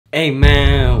Hey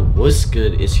man, what's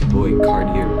good? It's your boy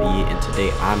Cartier B, and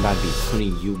today I'm about to be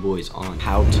putting you boys on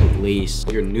how to lace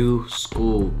your new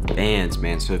school Vans,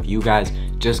 man. So if you guys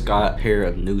just got a pair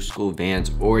of new school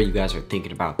Vans, or you guys are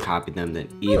thinking about copying them, then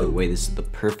either way, this is the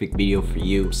perfect video for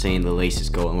you. I'm saying the laces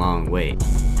go a long way.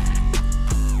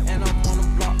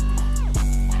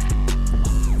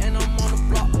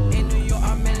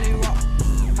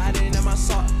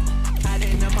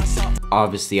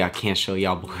 Obviously, I can't show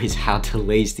y'all boys how to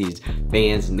lace these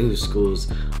Vans new schools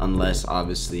unless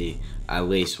obviously I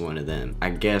lace one of them. I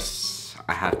guess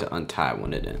I have to untie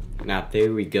one of them. Now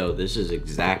there we go. This is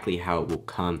exactly how it will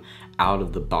come out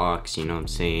of the box, you know what I'm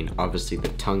saying? Obviously the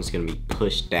tongue's gonna be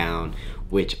pushed down,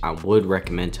 which I would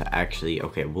recommend to actually,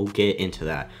 okay, we'll get into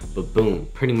that, but boom,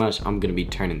 pretty much I'm gonna be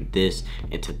turning this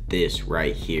into this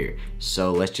right here.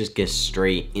 So let's just get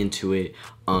straight into it.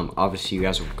 Obviously you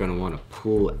guys are gonna wanna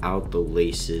pull out the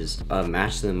laces,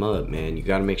 match them up, man. You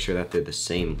gotta make sure that they're the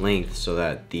same length so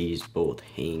that these both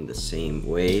hang the same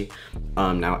way.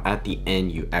 Now at the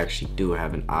end, you actually do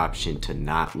have an option to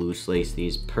not loose lace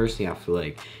these. Personally, I feel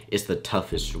like it's the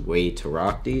toughest way to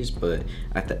rock these, but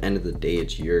at the end of the day,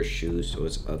 it's your shoes, so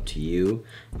it's up to you.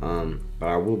 But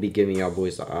I will be giving y'all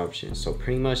boys the option. So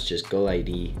pretty much just go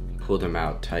ID, pull them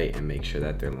out tight, and make sure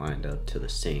that they're lined up to the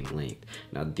same length.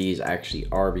 Now these actually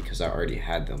are, because I already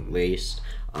had them laced.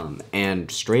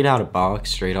 And straight out of box,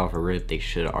 straight off a rip, they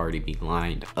should already be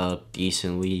lined up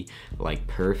decently, like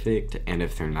perfect. And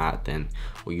if they're not, then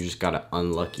well, you just got an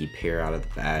unlucky pair out of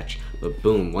the batch. But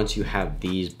boom, once you have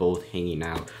these both hanging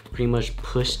out, pretty much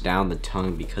push down the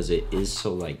tongue, because it is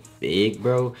so like big,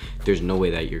 bro. There's no way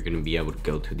that you're gonna be able to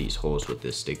go through these holes with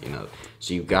this sticking up.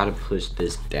 So you gotta push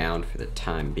this down for the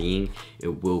time being.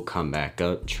 It will come back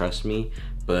up, trust me,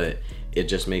 but it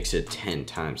just makes it 10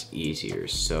 times easier.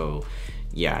 So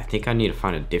yeah, I think I need to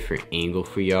find a different angle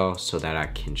for y'all so that I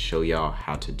can show y'all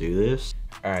how to do this.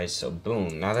 All right, so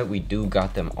boom, now that we do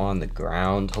got them on the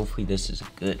ground, hopefully this is a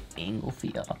good angle for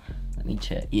y'all. Let me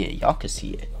check. Yeah, y'all can see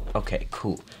it. Okay,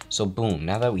 cool. So boom,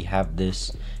 now that we have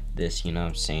this, you know what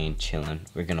I'm saying, chilling,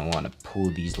 we're gonna wanna pull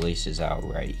these laces out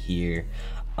right here.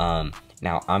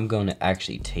 Now I'm gonna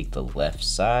actually take the left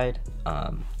side.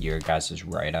 Your guys is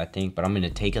right, I think, but I'm gonna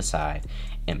take a side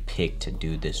and pick to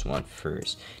do this one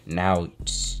first. Now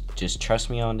just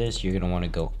trust me on this. You're gonna want to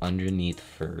go underneath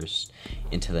first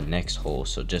into the next hole,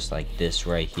 so just like this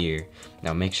right here.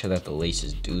 Now make sure that the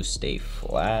laces do stay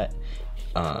flat,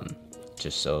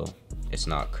 just so it's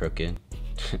not crooked.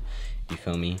 You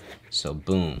feel me? So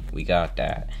boom, we got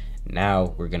that.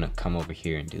 Now we're gonna come over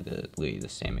here and do literally the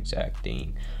same exact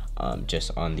thing,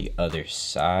 just on the other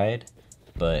side.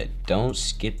 But don't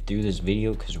skip through this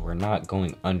video, because we're not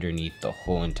going underneath the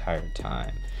whole entire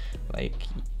time. Like,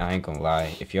 I ain't gonna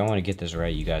lie, if y'all want to get this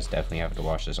right, you guys definitely have to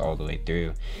watch this all the way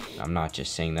through. I'm not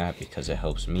just saying that because it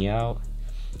helps me out,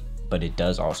 but it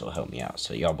does also help me out.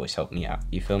 So y'all boys help me out,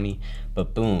 you feel me?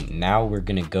 But boom, now we're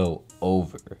gonna go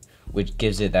over, which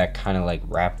gives it that kind of like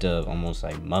wrapped up, almost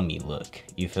like mummy look,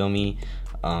 you feel me?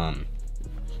 But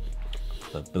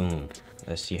boom,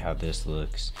 let's see how this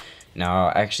looks. Now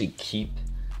I'll actually keep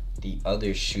the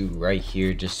other shoe right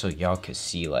here just so y'all could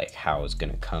see like how it's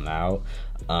gonna come out.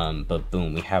 But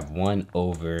boom, we have one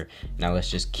over. Now let's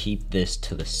just keep this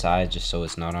to the side just so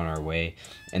it's not on our way,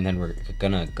 and then we're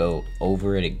gonna go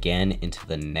over it again into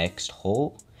the next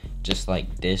hole, just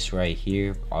like this right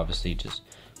here. Obviously just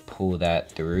pull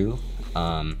that through,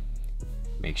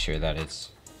 make sure that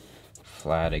it's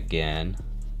flat again,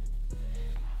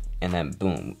 and then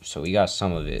boom, so we got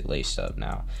some of it laced up.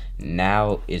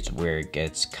 Now it's where it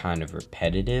gets kind of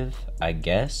repetitive, I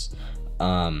guess.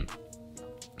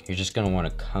 You're just gonna want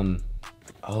to come,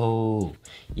 oh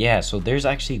yeah, so there's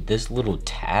actually this little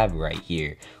tab right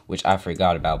here which I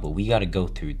forgot about, but we got to go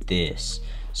through this.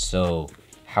 So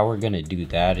how we're gonna do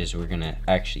that is we're gonna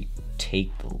actually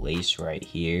take the lace right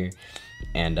here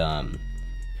and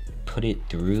put it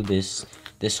through this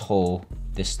hole,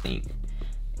 this thing,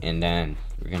 and then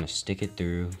we're gonna stick it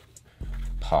through.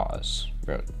 Pause,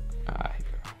 bro. Alright,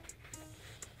 bro.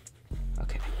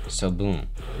 Okay, so boom,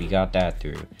 we got that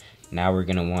through. Now we're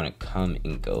gonna want to come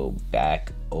and go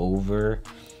back over,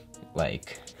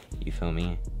 like, you feel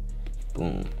me?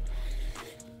 Boom,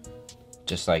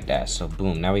 just like that. So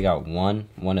boom, now we got one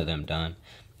of them done.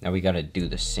 Now we got to do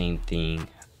the same thing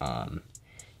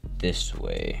this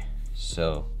way.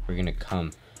 So we're gonna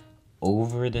come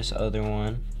over this other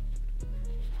one.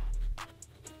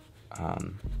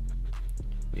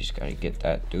 We just gotta get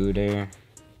that through there.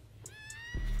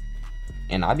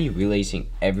 And I'll be relacing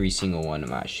every single one of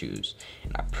my shoes,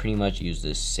 and I pretty much use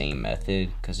this same method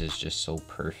because it's just so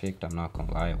perfect. I'm not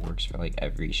gonna lie, it works for like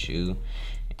every shoe.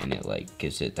 and it like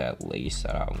gives it that lace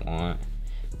that I want,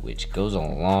 which goes a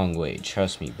long way.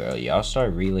 Trust me, bro. Y'all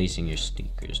start relacing your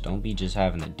sneakers. Don't be just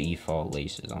having the default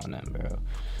laces on them, bro.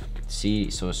 See,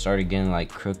 so it started getting like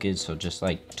crooked, so just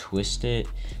like twist it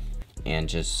and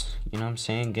just, you know what I'm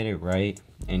saying, get it right.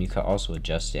 And you can also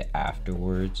adjust it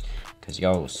afterwards, because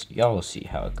y'all will see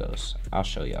how it goes. I'll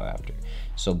show y'all after.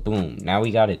 So boom, now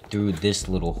we got it through this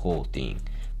little hole thing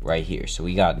right here. So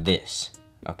we got this.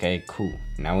 Okay, cool.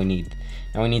 Now we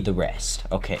need the rest.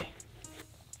 Okay,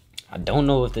 I don't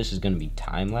know if this is gonna be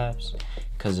time-lapse,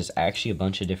 because it's actually a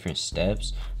bunch of different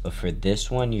steps, but for this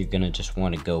one you're gonna just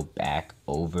want to go back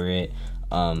over it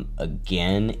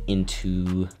again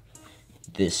into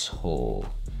this hole,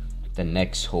 the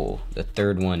next hole, the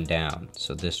third one down.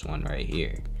 So this one right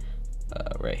here,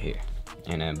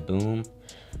 and then boom,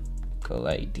 go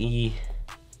like D,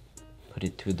 put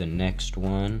it through the next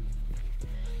one.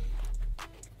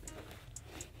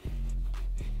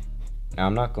 Now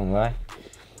I'm not gonna lie,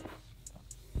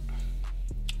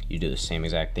 you do the same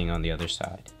exact thing on the other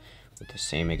side with the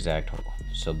same exact hole.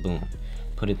 So boom,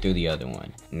 put it through the other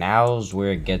one. Now's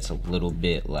where it gets a little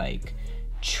bit like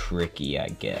tricky, I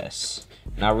guess.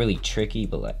 Not really tricky,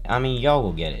 but like, I mean, y'all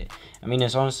will get it. I mean,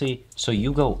 it's honestly, so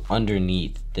you go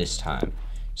underneath this time.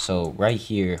 So right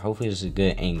here, hopefully this is a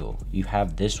good angle. You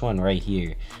have this one right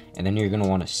here, and then you're gonna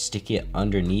want to stick it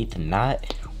underneath.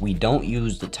 We don't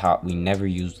use the top, we never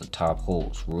use the top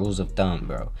holes. Rules of thumb,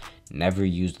 bro. Never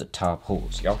use the top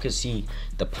holes. Y'all can see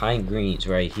the pine greens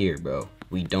right here, bro.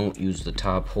 We don't use the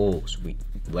top holes. We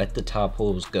let the top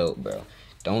holes go, bro.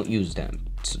 Don't use them.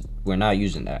 We're not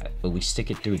using that, but we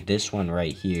stick it through this one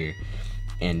right here,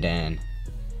 and then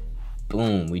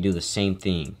boom, we do the same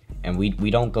thing. And we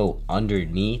don't go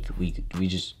underneath, we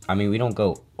just, I mean, we don't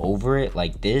go over it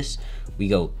like this, we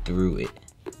go through it,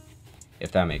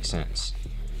 if that makes sense.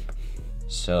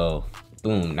 So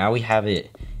boom, now we have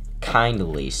it kind of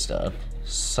laced up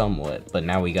somewhat, but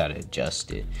now we gotta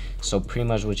adjust it. So pretty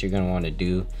much what you're gonna want to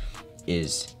do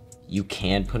is, you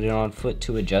can put it on foot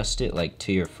to adjust it, like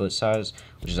to your foot size,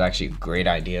 which is actually a great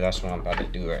idea. That's what I'm about to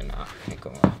do right now.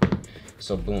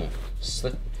 So boom,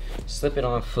 slip it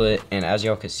on foot, and as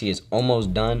y'all can see, it's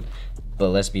almost done, but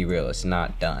let's be real, it's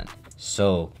not done.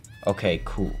 So okay,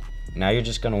 cool. Now you're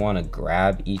just gonna want to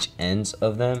grab each ends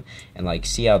of them and like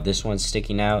see how this one's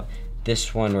sticking out.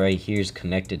 This one right here is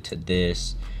connected to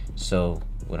this. So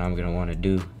what I'm gonna want to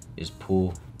do is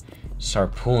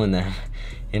start pulling them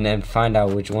and then find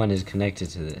out which one is connected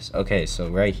to this. Okay, so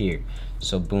right here,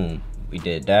 so boom, we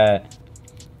did that,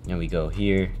 and we go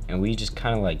here, and we just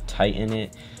kind of like tighten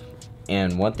it.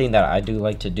 And one thing that I do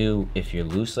like to do if you're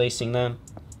loose lacing them,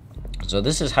 so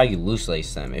this is how you loose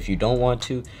lace them. If you don't want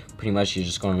to, pretty much you're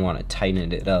just going to want to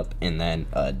tighten it up and then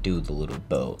do the little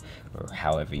bow, or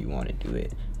however you want to do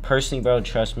it. Personally, bro,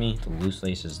 trust me, the loose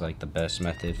lace is like the best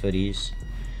method for these.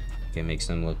 It makes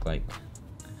them look like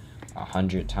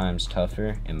 100 times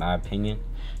tougher, in my opinion.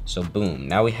 So boom,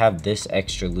 now we have this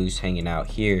extra loose hanging out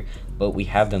here, but we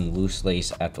have them loose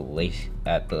lace at the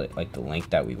like the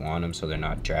length that we want them, so they're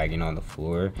not dragging on the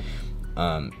floor.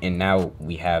 And now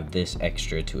we have this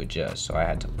extra to adjust, so I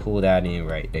had to pull that in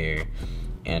right there,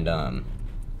 and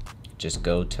just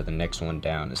go to the next one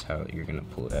down is how you're gonna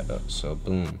pull that up. So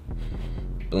boom,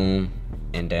 boom,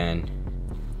 and then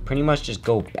pretty much just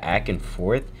go back and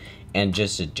forth and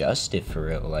just adjust it for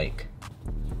real. Like,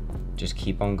 just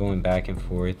keep on going back and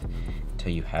forth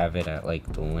until you have it at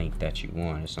like the length that you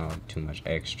want. It's not like too much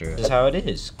extra. This is how it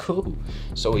is. Cool.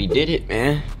 So we did it,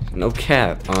 man. No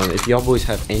cap. If y'all boys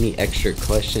have any extra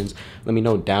questions, let me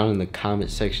know down in the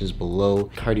comment sections below.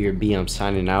 Cartier B, I'm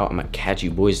signing out. I'm gonna catch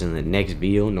you boys in the next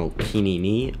video. No peenie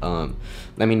knee.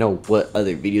 Let me know what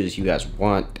other videos you guys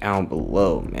want down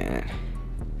below, man.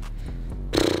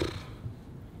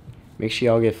 Make sure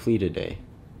y'all get free today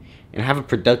and have a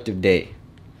productive day.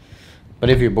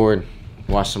 But if you're bored,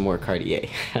 watch some more Cartier.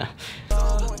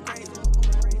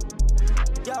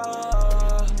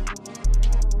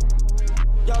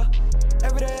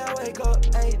 Every day I wake up,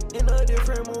 ayy, in a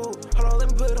different mood. Hold on,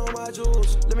 let me put on my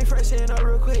jewels. Let me freshen up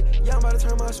real quick. Yeah, I'm about to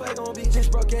turn my swag on, bitch. This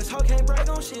broke ass hoe can't brag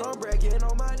on shit. I'm bragging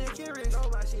on my neck, here is on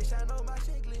my shit, shine on my